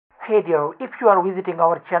Hey dear, if you are visiting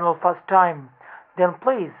our channel first time, then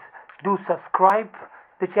please do subscribe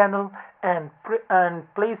the channel and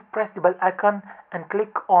please press the bell icon and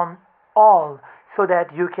click on all so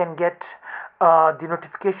that you can get the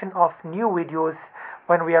notification of new videos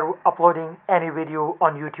when we are uploading any video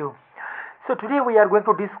on YouTube. So today we are going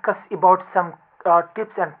to discuss about some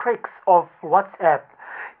tips and tricks of WhatsApp.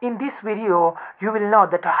 In this video, you will know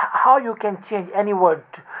that how you can change any word,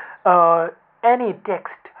 any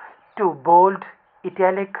text to bold,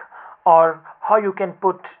 italic, or how you can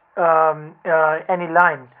put any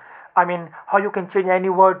line. I mean, how you can change any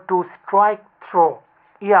word to strike through.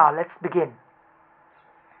 Yeah, let's begin.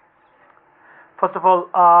 First of all,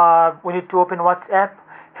 we need to open WhatsApp.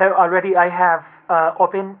 Here already I have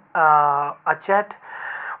open a chat.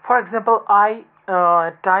 For example, I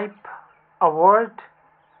type a word.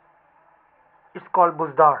 It's called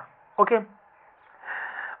buzdar. Okay.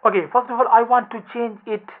 First of all, I want to change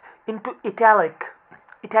it into italic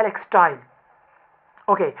style.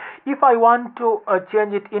 Okay, if I want to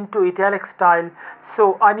change it into italic style,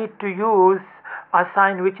 so I need to use a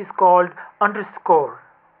sign which is called underscore.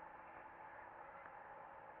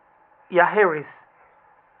 Yeah, here is.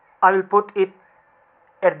 I will put it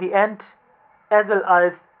at the end, as well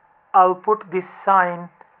as I'll put this sign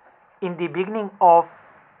in the beginning of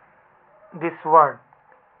this word.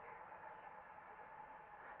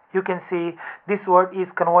 You can see this word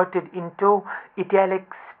is converted into italic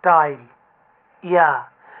style. Yeah.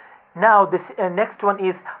 Now this next one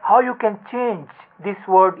is how you can change this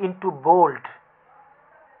word into bold.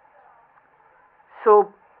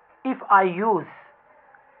 So if I use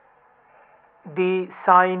the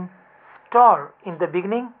sign star in the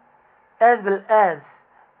beginning as well as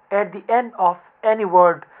at the end of any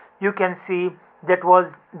word, you can see that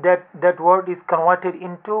word is converted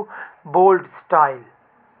into bold style.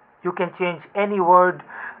 You can change any word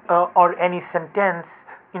or any sentence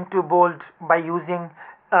into bold by using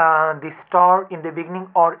the star in the beginning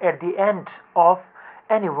or at the end of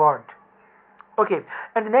any word. Okay,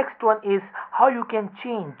 and the next one is how you can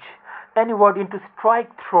change any word into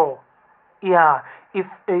strike through. Yeah, if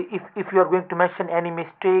you are going to mention any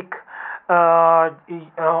mistake,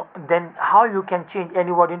 then how you can change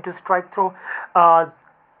any word into strike through?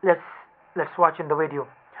 Let's watch in the video.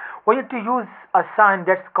 We need to use a sign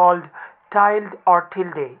that's called tilde or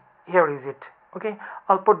tilde. Here is it. Okay,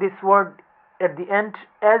 I'll put this word at the end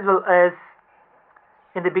as well as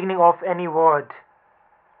in the beginning of any word.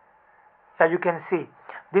 As you can see,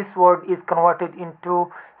 this word is converted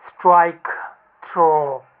into strike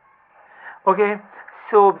through. Okay,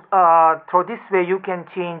 so through this way you can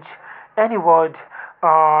change any word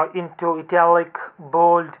into italic,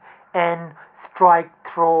 bold, and strike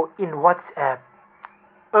through in WhatsApp.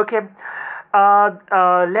 Okay,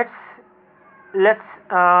 let's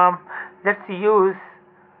use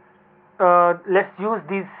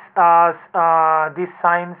these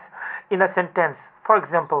signs in a sentence. For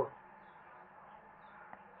example,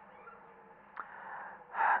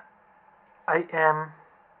 I am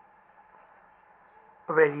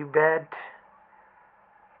a very bad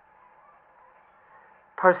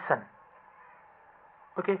person.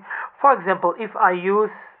 Okay, for example, if I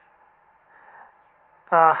use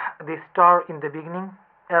the star in the beginning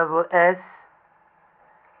as well as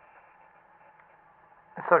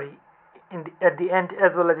at the end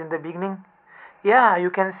as well as in the beginning, yeah, you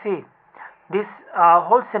can see this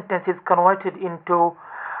whole sentence is converted into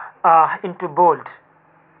bold.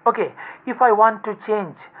 Okay, if I want to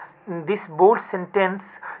change this bold sentence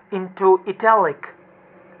into italic,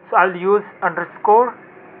 so I'll use underscore.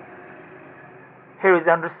 Here is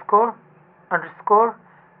underscore.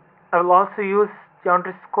 I will also use the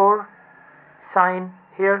underscore sign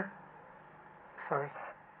here.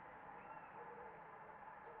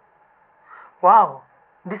 Wow,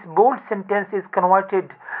 this bold sentence is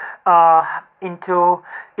converted into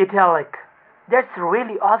italic. That's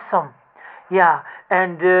really awesome. Yeah,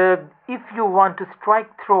 and if you want to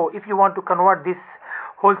strike through, if you want to convert this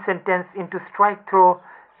whole sentence into strike through,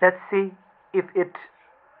 let's see if it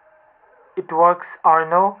works or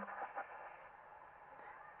no.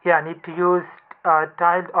 Yeah, I need to use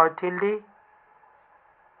tilde or tilde.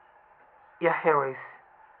 Yeah, here is.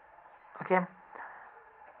 Okay.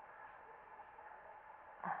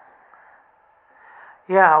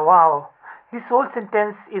 Yeah, wow. This whole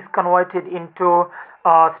sentence is converted into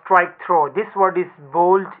strike through. This word is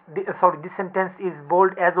bold. This sentence is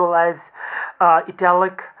bold as well as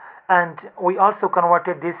italic, and we also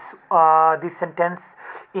converted this sentence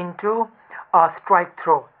into strike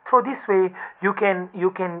through. Through this way, you can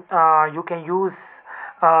use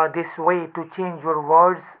this way to change your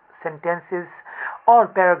words, sentences, all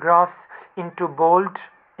paragraphs into bold,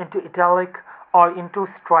 into italic, or into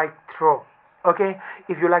strike through. Okay,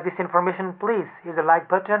 if you like this information, please hit the like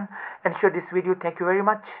button and share this video. Thank you very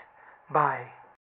much. Bye.